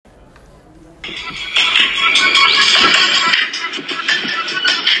Today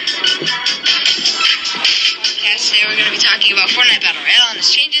we're going to be talking about Fortnite Battle Royale and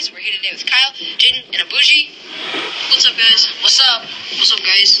its changes. We're here today with Kyle, Jaden, and Abuji. What's up, guys? What's up? What's up,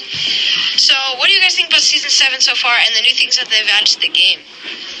 guys? So, what do you guys think about Season 7 so far and the new things that they've added to the game?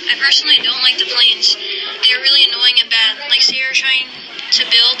 I personally don't like the planes. They're really annoying and bad. Like, say you're trying to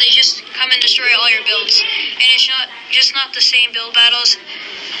build, they just come and destroy all your builds. And it's not the same build battles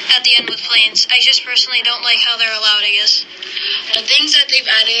at the end with planes. I just personally don't like how they're allowed, I guess. The things that they've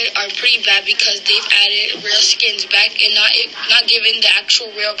added are pretty bad because they've added real skins back and not giving the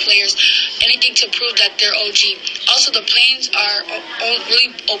actual real players anything to prove that they're OG. Also, the planes are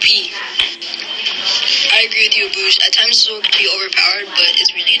really OP. I agree with you, Abuj. At times it could be overpowered, but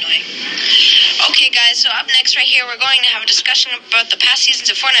it's really annoying. Okay, guys, so up next right here, we're going to have a discussion about the past seasons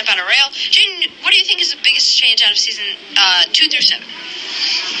of Fortnite Battle Royale. Jaden, what do you think is the biggest change out of Season 2 through 7?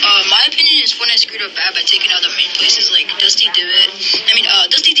 My opinion is Fortnite screwed up bad by taking out the main places like Dusty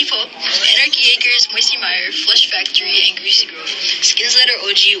Default, Anarchy Acres, Moisty Mire, Flesh Factory, and Greasy Grove. Skins that are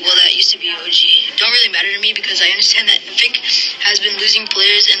OG, well, that used to be OG, don't really matter to me because I understand that Epic has been losing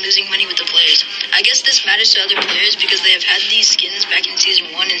players and losing money with the players. I guess this matters to other players because they have had these skins back in Season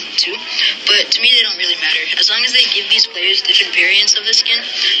 1 and 2, but to me they don't really matter. As long as they give these players different variants of the skin,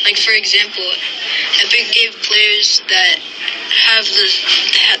 like for example, Epic gave players that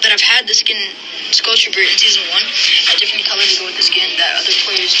have had the skin Skull Trooper in Season 1 a different color to go with the skin that other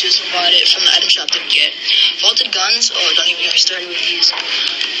players just bought it from the item shop didn't get. Vaulted guns, oh, don't even get me started with these.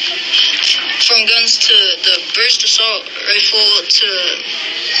 From guns to the burst assault rifle to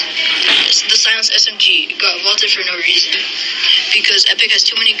the silenced SMG got vaulted for no reason because Epic has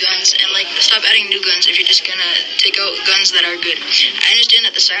too many guns and stop adding new guns if you're just gonna take out guns that are good. I understand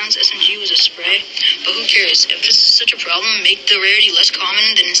that the silenced SMG was a spray, but who cares? If this is such a problem, make the rarity less common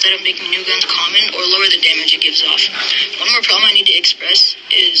than instead of making new guns common or lower the damage it gives off. One more problem I need to express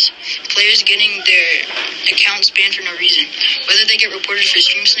is players getting their accounts banned for no reason, whether they get reported for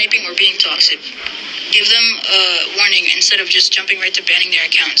stream sniping or being toxic. Give them a warning instead of just jumping right to banning their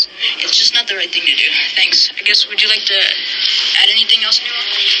accounts. It's just not the right thing to do. Thanks. I guess, would you like to add anything else, Nero?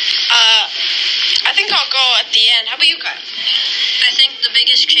 I think I'll go at the end. How about you, Kyle? I think the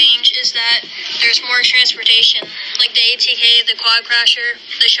biggest change is that there's more transportation, like the ATK, the quad crasher,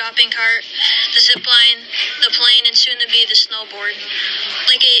 the shopping cart, the zip line, the plane, and soon to be the snowboard.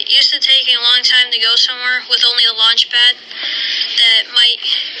 Like, it used to take a long time to go somewhere with only the launch pad that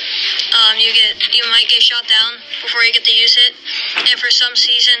you might get shot down before you get to use it, and for some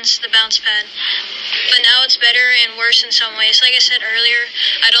seasons the bounce pad. But now it's better and worse in some ways. Like I said earlier,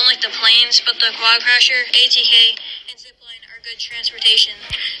 I don't like the planes, but the quad crasher, ATK, and zipline are good transportation.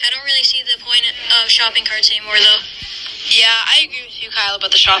 I don't really see the point of shopping carts anymore, though. Yeah, I agree with you, Kyle,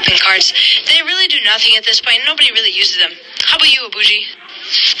 about the shopping carts. They really do nothing at this point. Nobody really uses them. How about you, Abuji?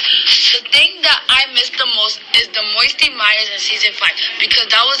 The thing that I miss the most is the Moisty Mires in Season 5 because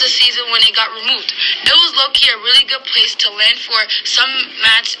that was the season when it got removed. It was low-key a really good place to land for some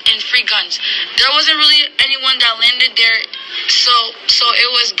mats and free guns. There wasn't really anyone that landed there, so it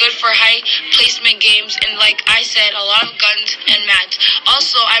was good for high placement games and, like I said, a lot of guns and mats.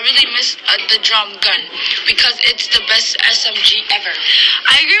 Also, I really miss the drum gun because it's the best SMG ever.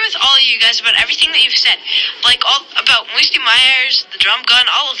 I agree with all of you guys about everything that you've said, like all about Moisty Myers, the drum gun,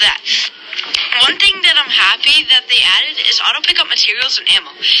 all of that. One thing that I'm happy that they added is auto pickup materials and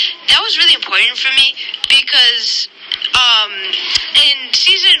ammo. That was really important for me because in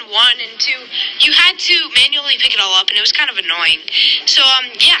Season 1 and 2, you had to manually pick it all up, and it was kind of annoying. So,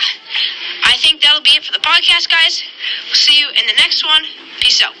 yeah, I think that'll be it for the podcast, guys. We'll see you in the next one.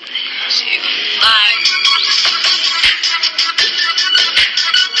 Peace out. See you. Bye.